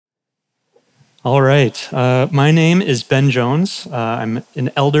All right. My name is Ben Jones. I'm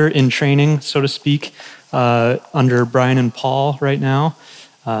an elder in training, so to speak, under Brian and Paul right now.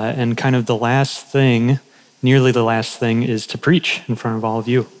 And kind of the last thing, nearly the last thing, is to preach in front of all of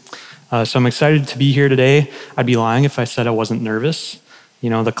you. So I'm excited to be here today. I'd be lying if I said I wasn't nervous. You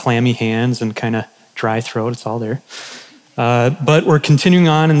know, the clammy hands and kind of dry throat, it's all there. But we're continuing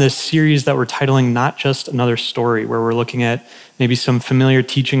on in this series that we're titling Not Just Another Story, where we're looking at maybe some familiar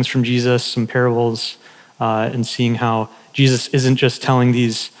teachings from Jesus, some parables, and seeing how Jesus isn't just telling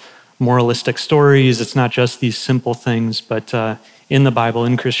these moralistic stories. It's not just these simple things, but in the Bible,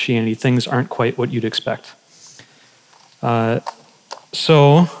 in Christianity, things aren't quite what you'd expect.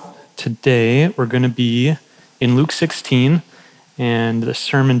 So today we're going to be in Luke 16, and the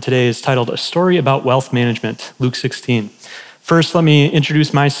sermon today is titled A Story About Wealth Management, Luke 16. First, let me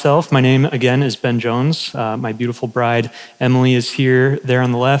introduce myself. My name, again, is Ben Jones. My beautiful bride, Emily, is here, there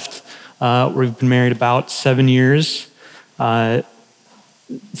on the left. We've been married about 7 years,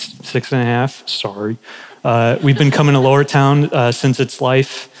 6.5, sorry. We've been coming to Lower Town since its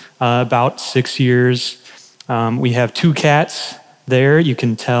life, about 6 years. We have 2 cats there. You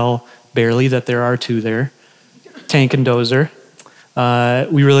can tell barely that there are 2 there, Tank and Dozer.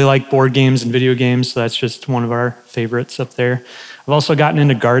 We really like board games and video games, so that's just one of our favorites up there. I've also gotten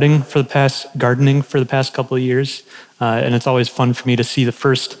into gardening for the past couple of years, and it's always fun for me to see the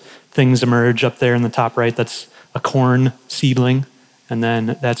first things emerge up there in the top right. That's a corn seedling, and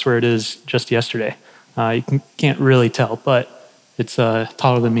then that's where it is just yesterday. You can't really tell, but it's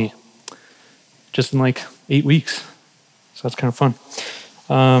taller than me, just in like 8 weeks, so that's kind of fun.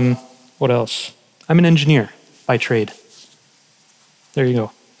 What else? I'm an engineer by trade. There you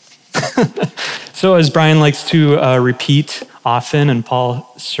go. So as Brian likes to repeat often, and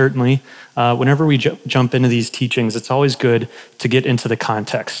Paul certainly, whenever we jump into these teachings, it's always good to get into the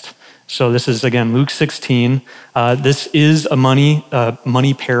context. So this is, again, Luke 16. This is a money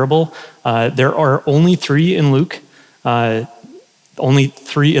parable. There are only 3 in Luke, only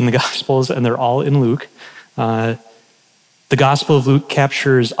 3 in the Gospels, and they're all in Luke. The Gospel of Luke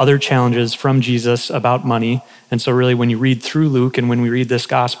captures other challenges from Jesus about money. And so really when you read through Luke and when we read this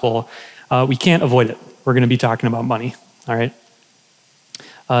gospel, we can't avoid it. We're going to be talking about money, all right?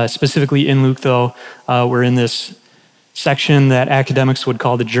 Specifically in Luke, though, we're in this section that academics would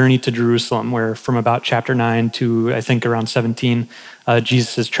call the journey to Jerusalem, where from about chapter 9 to, I think, around 17,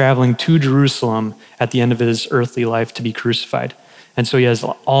 Jesus is traveling to Jerusalem at the end of his earthly life to be crucified. And so he has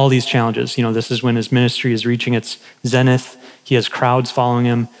all these challenges. You know, this is when his ministry is reaching its zenith. He has crowds following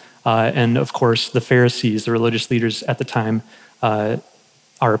him. And of course, the Pharisees, the religious leaders at the time, are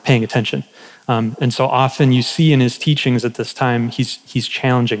paying attention. And so often you see in his teachings at this time, he's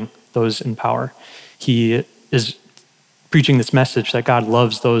challenging those in power. He is preaching this message that God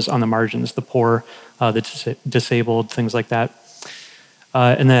loves those on the margins, the poor, the disabled, things like that.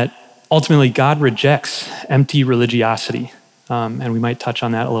 And that ultimately God rejects empty religiosity. And we might touch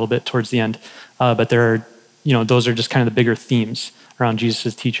on that a little bit towards the end. But there are, those are just kind of the bigger themes around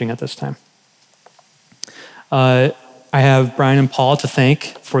Jesus' teaching at this time. I have Brian and Paul to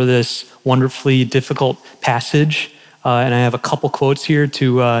thank for this wonderfully difficult passage. And I have a couple quotes here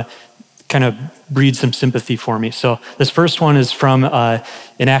to kind of breed some sympathy for me. So this first one is from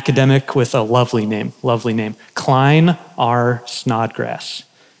an academic with a lovely name, Klein R. Snodgrass.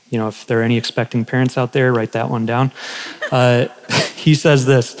 If there are any expecting parents out there, write that one down. He says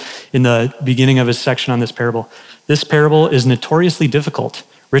this in the beginning of his section on this parable. This parable is notoriously difficult.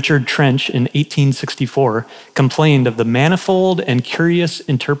 Richard Trench in 1864 complained of the manifold and curious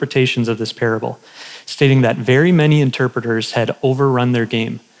interpretations of this parable, stating that very many interpreters had overrun their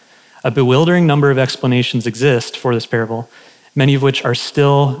game. A bewildering number of explanations exist for this parable, many of which are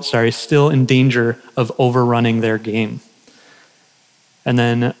still in danger of overrunning their game. And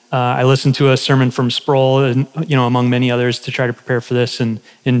then I listened to a sermon from Sproul, and, among many others, to try to prepare for this. And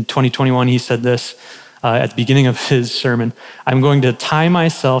in 2021, he said this at the beginning of his sermon: I'm going to tie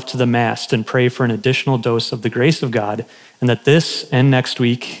myself to the mast and pray for an additional dose of the grace of God, and that this and next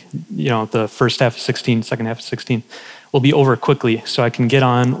week, the first half of 16, second half of 16, will be over quickly so I can get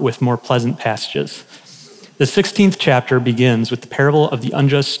on with more pleasant passages. The 16th chapter begins with the parable of the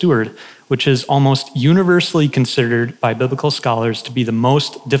unjust steward, which is almost universally considered by biblical scholars to be the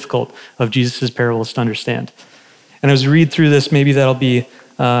most difficult of Jesus' parables to understand. And as we read through this, maybe that'll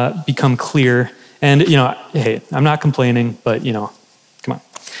become clear. And, hey, I'm not complaining, but, come on.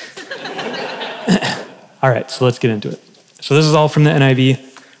 All right, so let's get into it. So this is all from the NIV.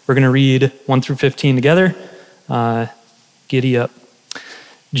 We're going to read 1 through 15 together. Giddy up.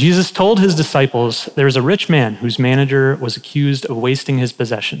 Jesus told his disciples, there is a rich man whose manager was accused of wasting his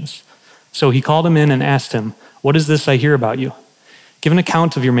possessions. So he called him in and asked him, "What is this I hear about you? Give an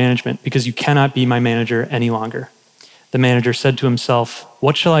account of your management, because you cannot be my manager any longer." The manager said to himself,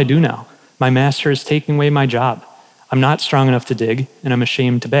 "What shall I do now? My master is taking away my job. I'm not strong enough to dig, and I'm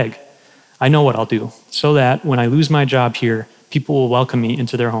ashamed to beg. I know what I'll do, so that when I lose my job here, people will welcome me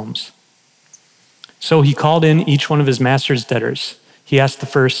into their homes." So he called in each one of his master's debtors. He asked the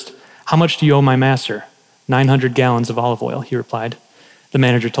first, "How much do you owe my master?" 900 gallons of olive oil, he replied. The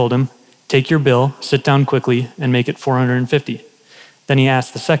manager told him, "Take your bill, sit down quickly, and make it 450. Then he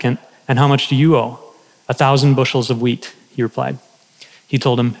asked the second, "And how much do you owe?" 1,000 bushels of wheat, he replied. He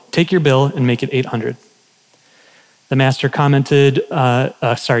told him, "Take your bill and make it 800. The master commended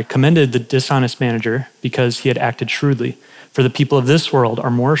the dishonest manager because he had acted shrewdly. For the people of this world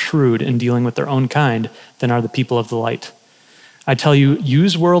are more shrewd in dealing with their own kind than are the people of the light. I tell you,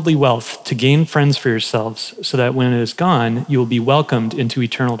 use worldly wealth to gain friends for yourselves, so that when it is gone, you will be welcomed into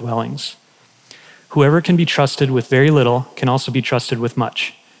eternal dwellings. Whoever can be trusted with very little can also be trusted with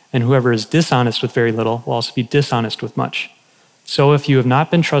much, and whoever is dishonest with very little will also be dishonest with much. So if you have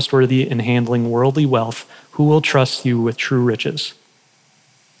not been trustworthy in handling worldly wealth, who will trust you with true riches?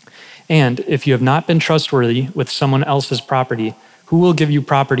 And if you have not been trustworthy with someone else's property, who will give you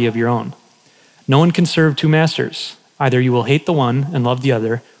property of your own? No one can serve two masters. Either you will hate the one and love the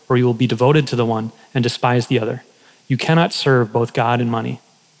other, or you will be devoted to the one and despise the other. You cannot serve both God and money."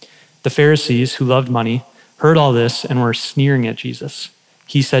 The Pharisees, who loved money, heard all this and were sneering at Jesus.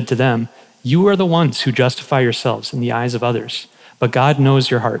 He said to them, "You are the ones who justify yourselves in the eyes of others, but God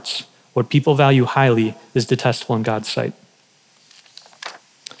knows your hearts. What people value highly is detestable in God's sight."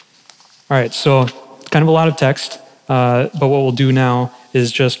 All right, so kind of a lot of text, but what we'll do now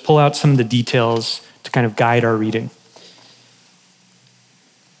is just pull out some of the details to kind of guide our reading.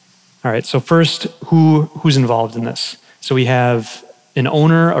 All right, so first, who's involved in this? So we have an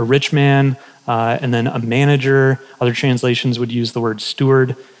owner, a rich man, and then a manager. Other translations would use the word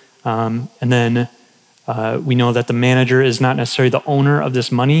steward. And then we know that the manager is not necessarily the owner of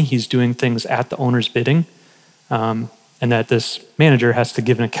this money. He's doing things at the owner's bidding, and that this manager has to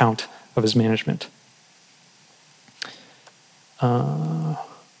give an account of his management.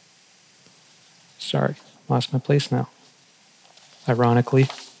 Sorry, lost my place now. Ironically.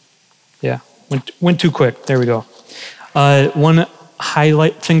 Yeah, went too quick. There we go. One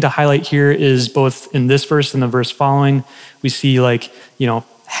thing to highlight here is both in this verse and the verse following, we see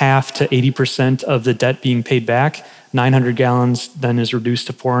half to 80% of the debt being paid back. 900 gallons then is reduced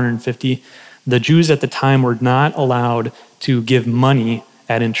to 450. The Jews at the time were not allowed to give money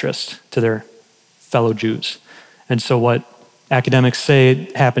at interest to their fellow Jews. And so what academics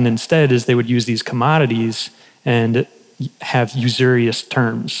say happened instead is they would use these commodities and have usurious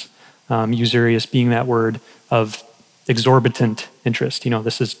terms. Usurious being that word of exorbitant interest.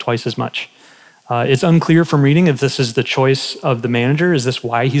 This is twice as much. It's unclear from reading if this is the choice of the manager. Is this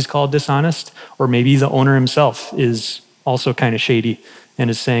why he's called dishonest? Or maybe the owner himself is also kind of shady and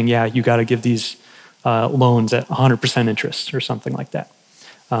is saying, yeah, you got to give these loans at 100% interest or something like that.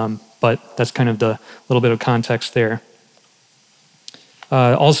 But that's kind of the little bit of context there.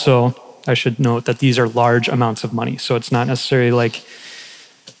 Also, I should note that these are large amounts of money. So it's not necessarily like,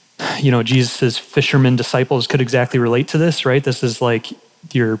 Jesus' fisherman disciples could exactly relate to this, right? This is like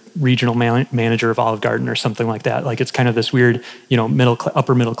your regional manager of Olive Garden or something like that. Like it's kind of this weird,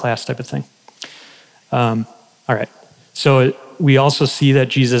 upper middle class type of thing. All right. So we also see that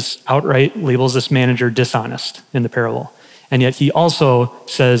Jesus outright labels this manager dishonest in the parable. And yet he also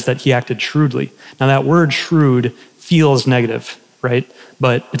says that he acted shrewdly. Now that word shrewd feels negative, right?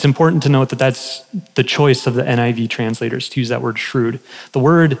 But it's important to note that that's the choice of the NIV translators to use that word shrewd. The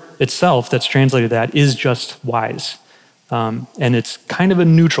word itself that's translated that is just wise. And it's kind of a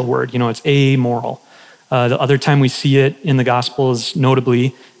neutral word, it's amoral. The other time we see it in the Gospels,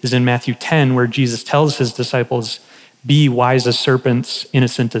 notably, is in Matthew 10, where Jesus tells his disciples, "Be wise as serpents,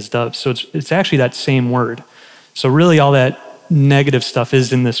 innocent as doves." So it's actually that same word. So really all that negative stuff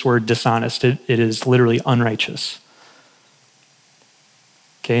is in this word dishonest. It is literally unrighteous.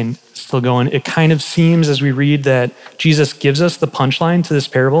 Okay, and still going. It kind of seems as we read that Jesus gives us the punchline to this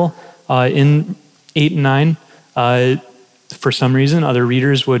parable in 8 and 9. For some reason, other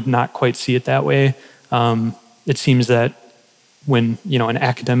readers would not quite see it that way. It seems that when an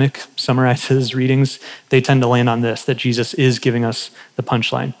academic summarizes readings, they tend to land on this, that Jesus is giving us the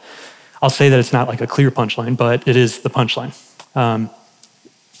punchline. I'll say that it's not like a clear punchline, but it is the punchline.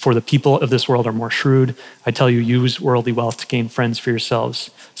 For the people of this world are more shrewd. I tell you, use worldly wealth to gain friends for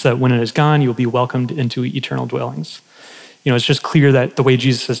yourselves, so that when it is gone, you will be welcomed into eternal dwellings. It's just clear that the way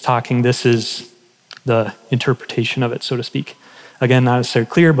Jesus is talking, this is the interpretation of it, so to speak. Again, not necessarily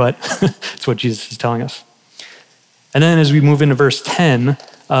clear, but it's what Jesus is telling us. And then as we move into verse 10,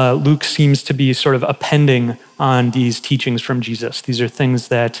 Luke seems to be sort of appending on these teachings from Jesus. These are things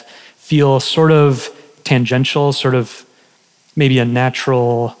that feel sort of tangential, sort of maybe a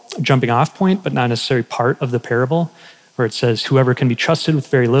natural jumping off point, but not necessarily part of the parable, where it says, whoever can be trusted with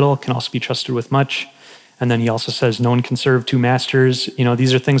very little can also be trusted with much. And then he also says, no one can serve two masters.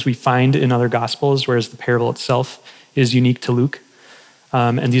 These are things we find in other gospels, whereas the parable itself is unique to Luke.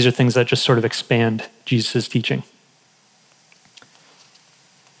 And these are things that just sort of expand Jesus' teaching.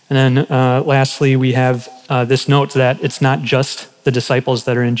 And then lastly, we have this note that it's not just the disciples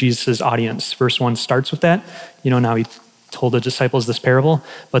that are in Jesus' audience. Verse 1 starts with that. Now he told the disciples this parable.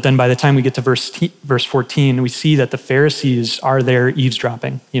 But then by the time we get to verse 14, we see that the Pharisees are there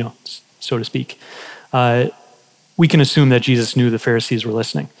eavesdropping, so to speak. We can assume that Jesus knew the Pharisees were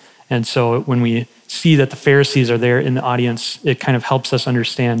listening. And so when we see that the Pharisees are there in the audience, it kind of helps us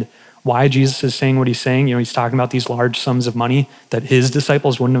understand why Jesus is saying what he's saying. He's talking about these large sums of money that his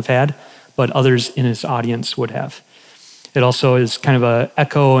disciples wouldn't have had, but others in his audience would have. It also is kind of an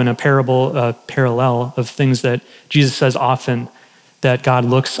echo and a parallel of things that Jesus says often, that God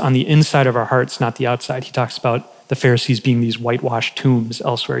looks on the inside of our hearts, not the outside. He talks about the Pharisees being these whitewashed tombs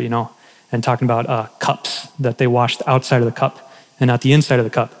elsewhere, and talking about cups, that they wash the outside of the cup and not the inside of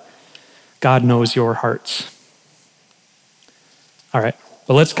the cup. God knows your hearts. All right,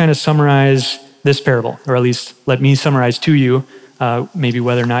 but let's kind of summarize this parable, or at least let me summarize to you, maybe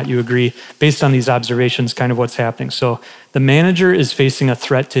whether or not you agree, based on these observations, kind of what's happening. So the manager is facing a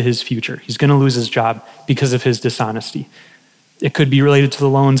threat to his future. He's going to lose his job because of his dishonesty. It could be related to the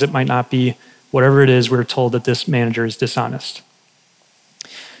loans. It might not be. Whatever it is, we're told that this manager is dishonest.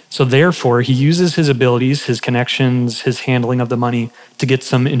 So therefore, he uses his abilities, his connections, his handling of the money to get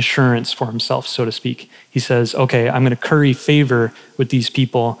some insurance for himself, so to speak. He says, okay, I'm going to curry favor with these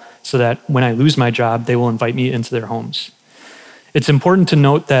people so that when I lose my job, they will invite me into their homes. It's important to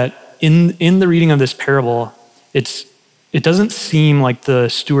note that in the reading of this parable, it doesn't seem like the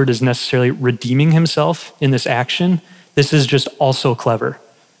steward is necessarily redeeming himself in this action. This is just also clever,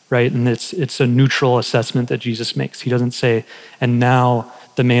 right? And it's a neutral assessment that Jesus makes. He doesn't say, and now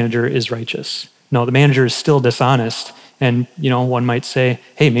the manager is righteous. No, the manager is still dishonest. And, one might say,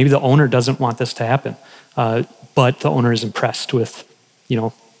 hey, maybe the owner doesn't want this to happen. But the owner is impressed with,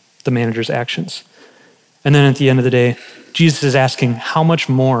 the manager's actions. And then at the end of the day, Jesus is asking how much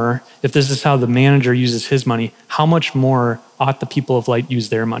more, if this is how the manager uses his money, how much more ought the people of light use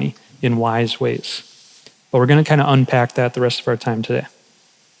their money in wise ways? But we're going to kind of unpack that the rest of our time today.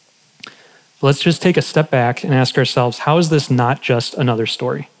 But let's just take a step back and ask ourselves, how is this not just another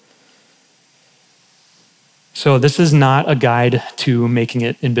story? So this is not a guide to making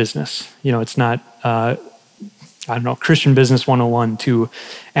it in business. It's not, Christian Business 101 to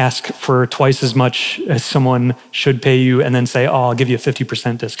ask for twice as much as someone should pay you and then say, oh, I'll give you a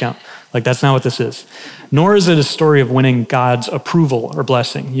 50% discount. That's not what this is. Nor is it a story of winning God's approval or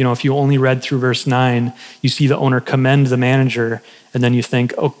blessing. If you only read through verse 9, you see the owner commend the manager, and then you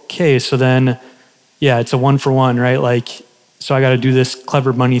think, okay, so then, yeah, it's a 1-for-1, right? So I got to do this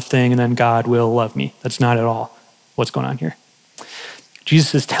clever money thing and then God will love me. That's not at all what's going on here.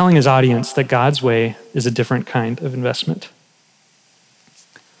 Jesus is telling his audience that God's way is a different kind of investment.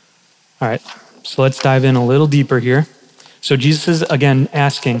 All right, so let's dive in a little deeper here. So Jesus is, again,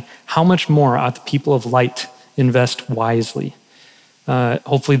 asking, how much more ought the people of light invest wisely?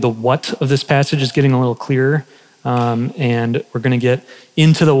 Hopefully the what of this passage is getting a little clearer, and we're going to get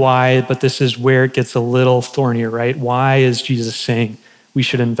into the why, but this is where it gets a little thornier, right? Why is Jesus saying we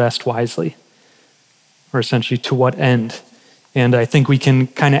should invest wisely? Or essentially, to what end? And I think we can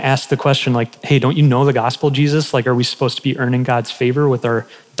kind of ask the question hey, don't you know the gospel, Jesus? Are we supposed to be earning God's favor with our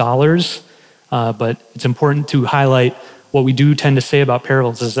dollars? But it's important to highlight what we do tend to say about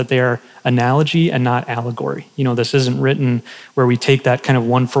parables is that they are analogy and not allegory. This isn't written where we take that kind of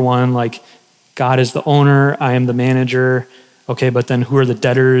 1-for-1, God is the owner, I am the manager. Okay, but then who are the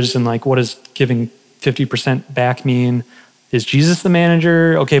debtors and what does giving 50% back mean? Is Jesus the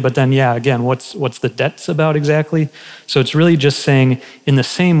manager? Okay, but then again, what's the debts about exactly? So it's really just saying in the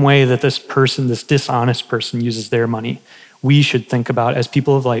same way that this dishonest person uses their money, we should think about, as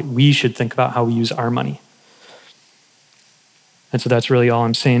people of light, we should think about how we use our money. And so that's really all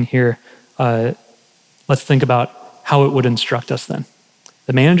I'm saying here. Let's think about how it would instruct us then.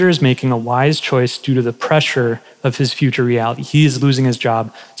 The manager is making a wise choice due to the pressure of his future reality. He is losing his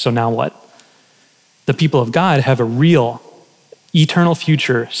job, so now what? The people of God have a real, eternal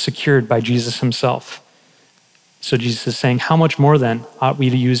future secured by Jesus himself. So Jesus is saying, how much more then ought we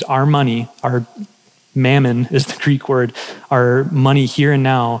to use our money, our Mammon is the Greek word, our money here and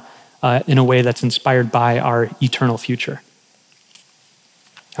now in a way that's inspired by our eternal future.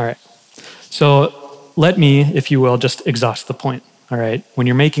 All right. So let me, if you will, just exhaust the point. All right. When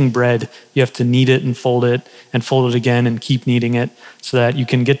you're making bread, you have to knead it and fold it again and keep kneading it so that you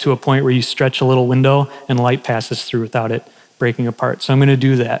can get to a point where you stretch a little window and light passes through without it breaking apart. So I'm going to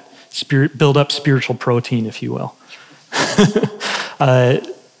do that. Build up spiritual protein, if you will.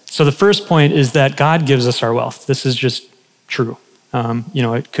 So the first point is that God gives us our wealth. This is just true.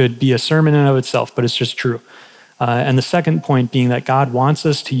 It could be a sermon in and of itself, but it's just true. And the second point being that God wants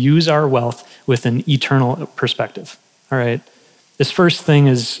us to use our wealth with an eternal perspective. All right. This first thing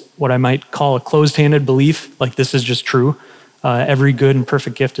is what I might call a closed-handed belief, like this is just true. Every good and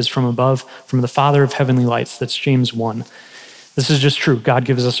perfect gift is from above, from the Father of heavenly lights. That's James 1. This is just true. God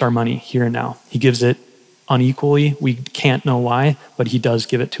gives us our money here and now. He gives it unequally. We can't know why, but he does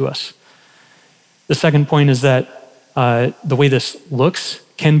give it to us. The second point is that the way this looks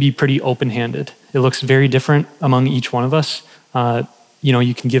can be pretty open-handed. It looks very different among each one of us.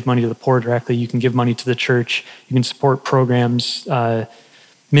 You can give money to the poor directly. You can give money to the church. You can support programs,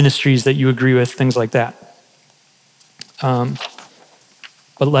 ministries that you agree with, things like that.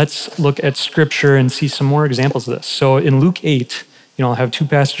 But let's look at Scripture and see some more examples of this. So in Luke 8, I'll have two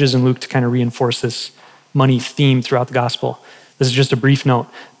passages in Luke to kind of reinforce this money theme throughout the gospel. This is just a brief note.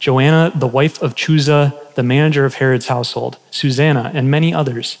 Joanna, the wife of Chuza, the manager of Herod's household, Susanna, and many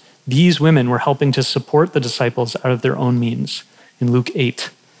others, these women were helping to support the disciples out of their own means. In Luke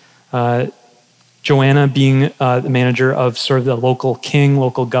 8. Joanna being the manager of sort of the local king,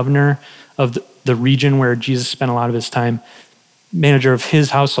 local governor of the region where Jesus spent a lot of his time, manager of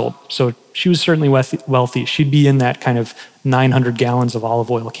his household. So she was certainly wealthy. She'd be in that kind of 900 gallons of olive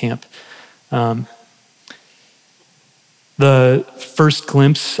oil camp. The first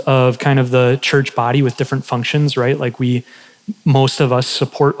glimpse of kind of the church body with different functions, right? Like most of us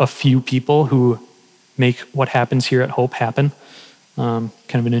support a few people who make what happens here at Hope happen. Kind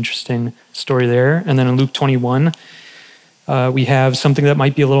of an interesting story there. And then in Luke 21, we have something that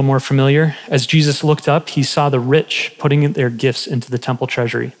might be a little more familiar. As Jesus looked up, he saw the rich putting their gifts into the temple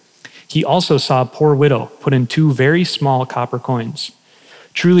treasury. He also saw a poor widow put in 2 very small copper coins.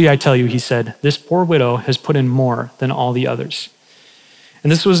 Truly, I tell you, he said, this poor widow has put in more than all the others.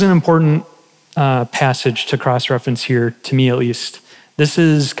 And this was an important passage to cross-reference here, to me at least. This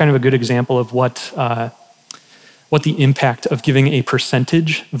is kind of a good example of what the impact of giving a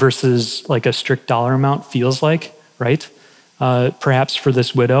percentage versus like a strict dollar amount feels like, right? Perhaps for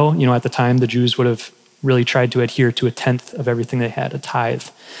this widow, at the time, the Jews would have really tried to adhere to 1/10 of everything they had, a tithe.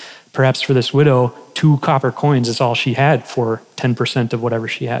 Perhaps for this widow, 2 copper coins is all she had for 10% of whatever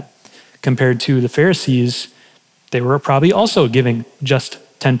she had. Compared to the Pharisees, they were probably also giving just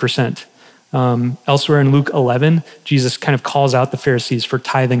 10%. Elsewhere in Luke 11, Jesus kind of calls out the Pharisees for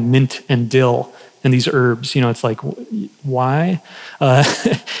tithing mint and dill and these herbs. It's like, why?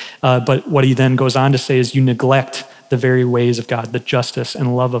 But what he then goes on to say is you neglect the very ways of God, the justice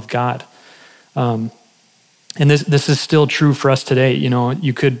and love of God. And this is still true for us today.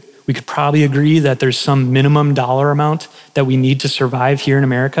 We could probably agree that there's some minimum dollar amount that we need to survive here in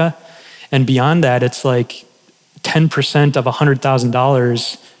America. And beyond that, it's like 10% of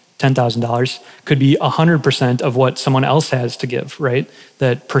 $100,000, $10,000 could be 100% of what someone else has to give, right?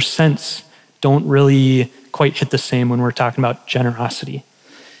 That percents don't really quite hit the same when we're talking about generosity.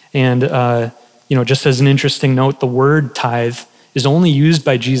 And, just as an interesting note, the word tithe is only used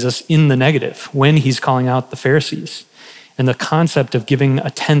by Jesus in the negative when he's calling out the Pharisees. And the concept of giving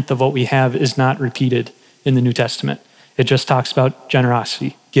 1/10 of what we have is not repeated in the New Testament. It just talks about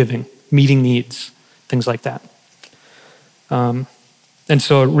generosity, giving, meeting needs, things like that. And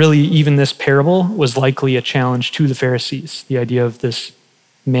so really, even this parable was likely a challenge to the Pharisees, the idea of this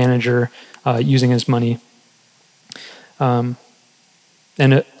manager using his money.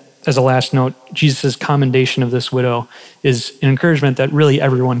 As a last note, Jesus' commendation of this widow is an encouragement that really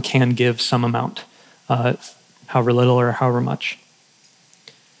everyone can give some amount, however little or however much.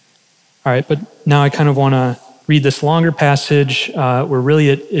 All right, but now I kind of want to read this longer passage where really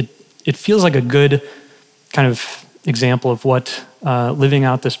it feels like a good kind of example of what living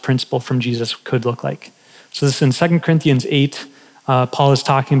out this principle from Jesus could look like. So this is in 2 Corinthians 8. Paul is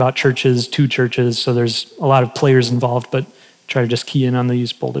talking about churches, 2 churches, so there's a lot of players involved, but try to just key in on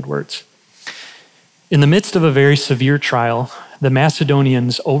these bolded words. In the midst of a very severe trial, the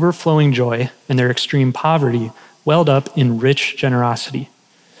Macedonians' overflowing joy and their extreme poverty welled up in rich generosity.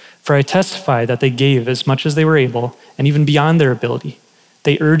 For I testify that they gave as much as they were able, and even beyond their ability.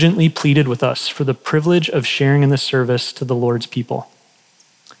 They urgently pleaded with us for the privilege of sharing in the service to the Lord's people.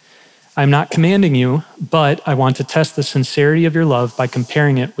 I'm not commanding you, but I want to test the sincerity of your love by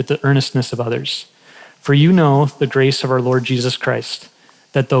comparing it with the earnestness of others. For you know the grace of our Lord Jesus Christ,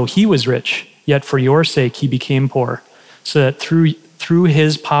 that though he was rich, yet for your sake he became poor, so that through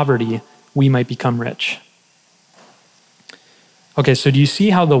his poverty we might become rich. Okay, so do you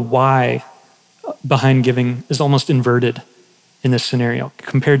see how the why behind giving is almost inverted in this scenario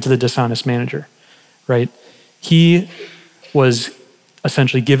compared to the dishonest manager, right? He was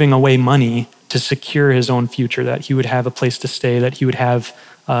essentially giving away money to secure his own future, that he would have a place to stay, that he would have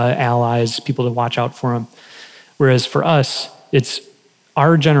allies, people to watch out for him. Whereas for us, it's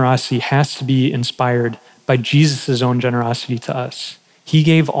our generosity has to be inspired by Jesus' own generosity to us. He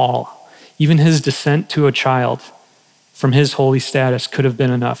gave all. Even his descent to a child from his holy status could have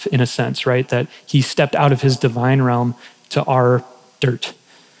been enough in a sense, right? That he stepped out of his divine realm to our dirt.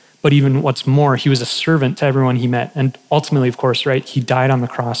 But even what's more, he was a servant to everyone he met. And ultimately, of course, right, he died on the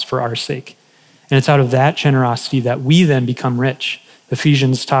cross for our sake. And it's out of that generosity that we then become rich.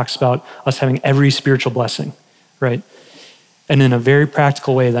 Ephesians talks about us having every spiritual blessing, right? And in a very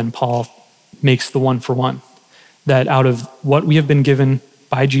practical way, then Paul makes the one for one, that out of what we have been given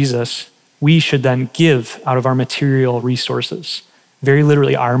by Jesus, we should then give out of our material resources, very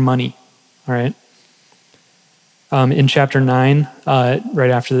literally our money, all right? In chapter 9,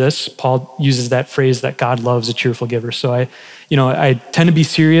 right after this, Paul uses that phrase that God loves a cheerful giver. So I tend to be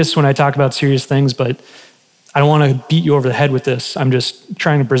serious when I talk about serious things, but I don't want to beat you over the head with this. I'm just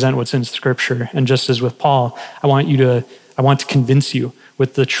trying to present what's in Scripture. And just as with Paul, I want to convince you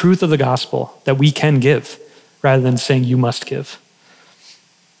with the truth of the gospel that we can give rather than saying you must give.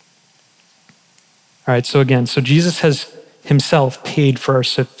 All right, so Jesus has himself paid for our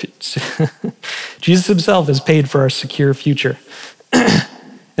Jesus himself has paid for our secure future.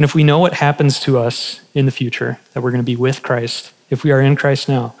 And if we know what happens to us in the future, that we're going to be with Christ, if we are in Christ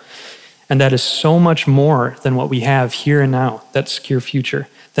now, and that is so much more than what we have here and now, that secure future,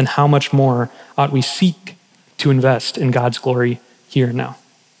 then how much more ought we seek to invest in God's glory here and now?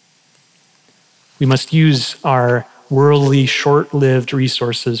 We must use our worldly, short-lived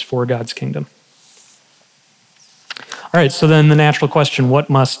resources for God's kingdom. All right, so then the natural question, what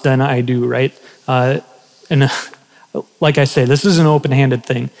must then I do, right? And like I say, this is an open-handed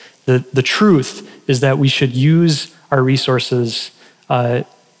thing. The truth is that we should use our resources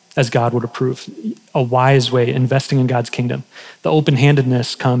as God would approve, a wise way, investing in God's kingdom. The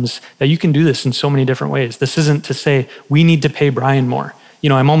open-handedness comes that you can do this in so many different ways. This isn't to say we need to pay Brian more.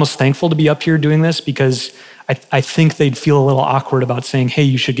 I'm almost thankful to be up here doing this because I think they'd feel a little awkward about saying, hey,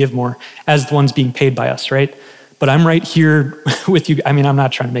 you should give more as the ones being paid by us, right? But I'm right here with you. I mean, I'm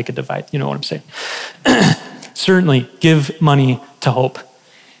not trying to make a divide. You know what I'm saying? Certainly, give money to Hope.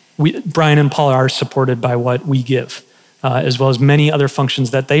 Brian and Paul are supported by what we give, as well as many other functions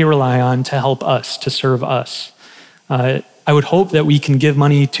that they rely on to help us, to serve us. I would hope that we can give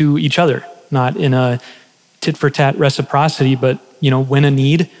money to each other, not in a tit-for-tat reciprocity, but when a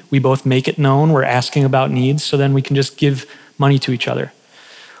need, we both make it known. We're asking about needs, so then we can just give money to each other.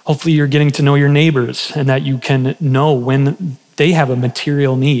 Hopefully you're getting to know your neighbors and that you can know when they have a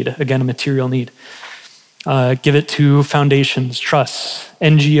material need, again, a material need. Give it to foundations, trusts,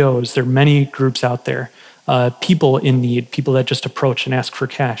 NGOs. There are many groups out there. People in need, people that just approach and ask for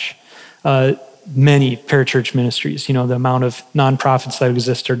cash. Many parachurch ministries, the amount of nonprofits that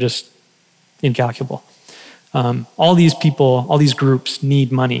exist are just incalculable. All these people, all these groups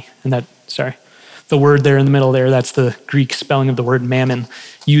need money. And the word there in the middle there, that's the Greek spelling of the word mammon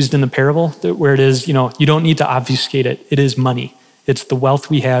used in the parable, where it is, you don't need to obfuscate it. It is money. It's the wealth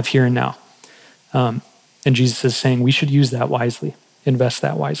we have here and now. And Jesus is saying we should use that wisely, invest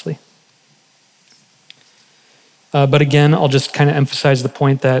that wisely. But again, I'll just kind of emphasize the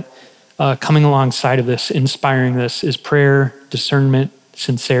point that coming alongside of this, inspiring this, is prayer, discernment,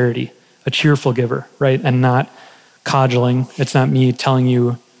 sincerity, a cheerful giver, right? And not coddling. It's not me telling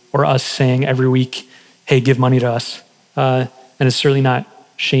you or us saying every week, hey, give money to us. And it's certainly not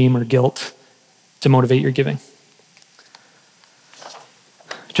shame or guilt to motivate your giving.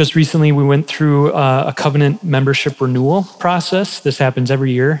 Just recently, we went through a covenant membership renewal process. This happens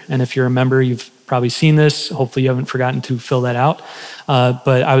every year. And if you're a member, you've probably seen this. Hopefully you haven't forgotten to fill that out.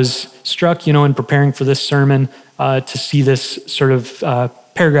 But I was struck, in preparing for this sermon to see this sort of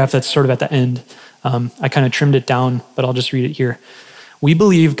paragraph that's sort of at the end. I kind of trimmed it down, but I'll just read it here. We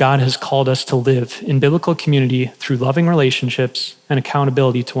believe God has called us to live in biblical community through loving relationships and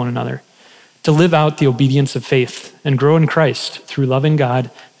accountability to one another, to live out the obedience of faith and grow in Christ through loving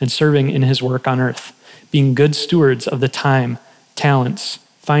God and serving in his work on earth, being good stewards of the time, talents,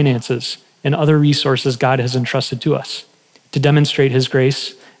 finances, and other resources God has entrusted to us, to demonstrate his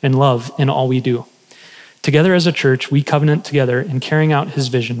grace and love in all we do. Together as a church, we covenant together in carrying out his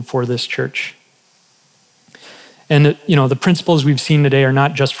vision for this church. And, the principles we've seen today are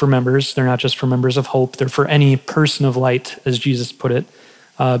not just for members. They're not just for members of Hope. They're for any person of light, as Jesus put it.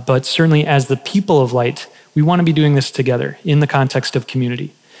 But certainly as the people of light, we want to be doing this together in the context of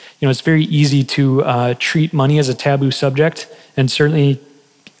community. It's very easy to treat money as a taboo subject. And certainly,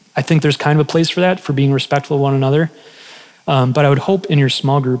 I think there's kind of a place for that, for being respectful of one another. But I would hope in your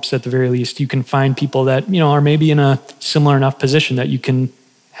small groups, at the very least, you can find people that, are maybe in a similar enough position that you can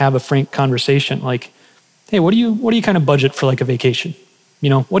have a frank conversation. Like, hey, what do you kind of budget for like a vacation?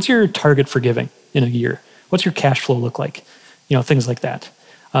 What's your target for giving in a year? What's your cash flow look like? Things like that.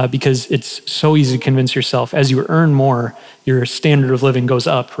 Because it's so easy to convince yourself as you earn more, your standard of living goes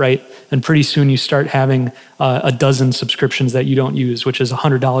up, right? And pretty soon you start having a dozen subscriptions that you don't use, which is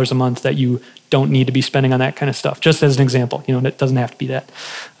 $100 a month that you don't need to be spending on that kind of stuff. Just as an example, it doesn't have to be that.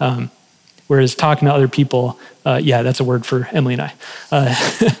 Whereas talking to other people, that's a word for Emily and I.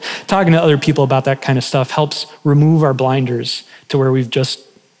 Talking to other people about that kind of stuff helps remove our blinders to where we've just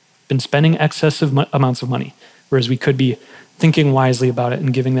been spending excessive amounts of money, whereas we could be thinking wisely about it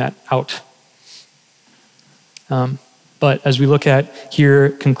and giving that out. But as we look at here,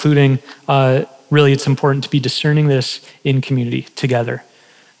 concluding, really it's important to be discerning this in community together.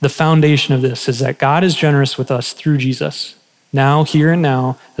 The foundation of this is that God is generous with us through Jesus, now, here and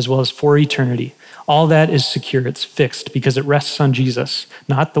now, as well as for eternity. All that is secure, it's fixed because it rests on Jesus,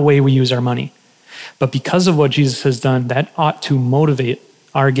 not the way we use our money. But because of what Jesus has done, that ought to motivate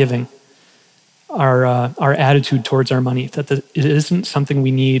our giving, our attitude towards our money, that it isn't something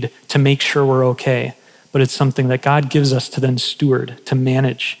we need to make sure we're okay, but it's something that God gives us to then steward, to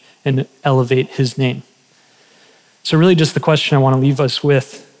manage and elevate his name. So really just the question I want to leave us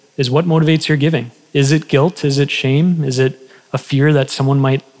with is, what motivates your giving? Is it guilt? Is it shame? Is it a fear that someone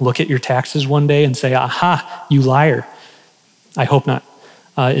might look at your taxes one day and say, aha, you liar? I hope not.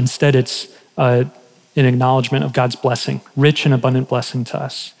 Instead, it's an acknowledgement of God's blessing, rich and abundant blessing to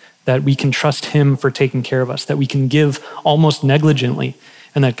us, that we can trust him for taking care of us, that we can give almost negligently,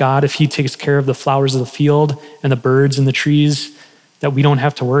 and that God, if he takes care of the flowers of the field and the birds and the trees, that we don't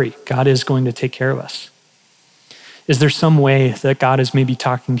have to worry. God is going to take care of us. Is there some way that God is maybe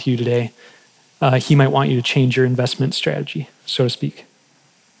talking to you today? He might want you to change your investment strategy, so to speak.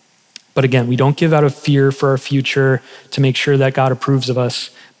 But again, we don't give out of fear for our future to make sure that God approves of us,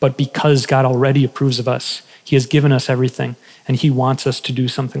 but because God already approves of us, he has given us everything, and he wants us to do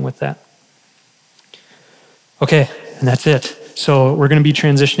something with that. Okay, and that's it. So we're going to be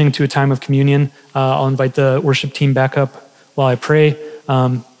transitioning to a time of communion. I'll invite the worship team back up while I pray.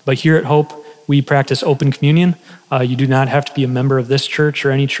 But here at Hope, we practice open communion. You do not have to be a member of this church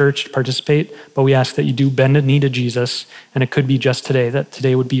or any church to participate, but we ask that you do bend a knee to Jesus, and it could be just today, that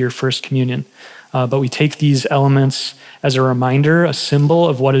today would be your first communion. But we take these elements as a reminder, a symbol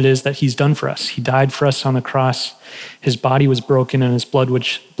of what it is that he's done for us. He died for us on the cross. His body was broken, and his blood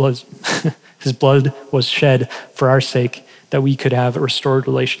was shed for our sake, that we could have a restored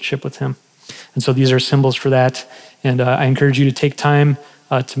relationship with him. And so these are symbols for that. And I encourage you to take time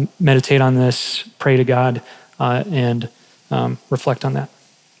to meditate on this, pray to God, and reflect on that.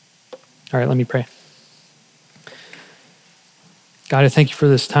 All right, let me pray. God, I thank you for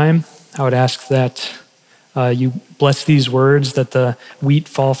this time. I would ask that you bless these words, that the wheat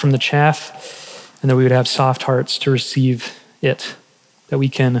fall from the chaff, and that we would have soft hearts to receive it, that we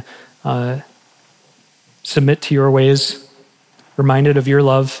can submit to your ways, reminded of your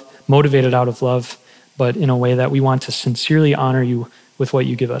love, motivated out of love, but in a way that we want to sincerely honor you with what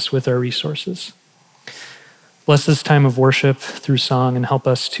you give us, with our resources. Bless this time of worship through song and help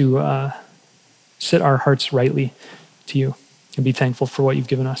us to sit our hearts rightly to you and be thankful for what you've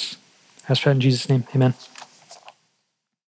given us. I ask that in Jesus' name, amen.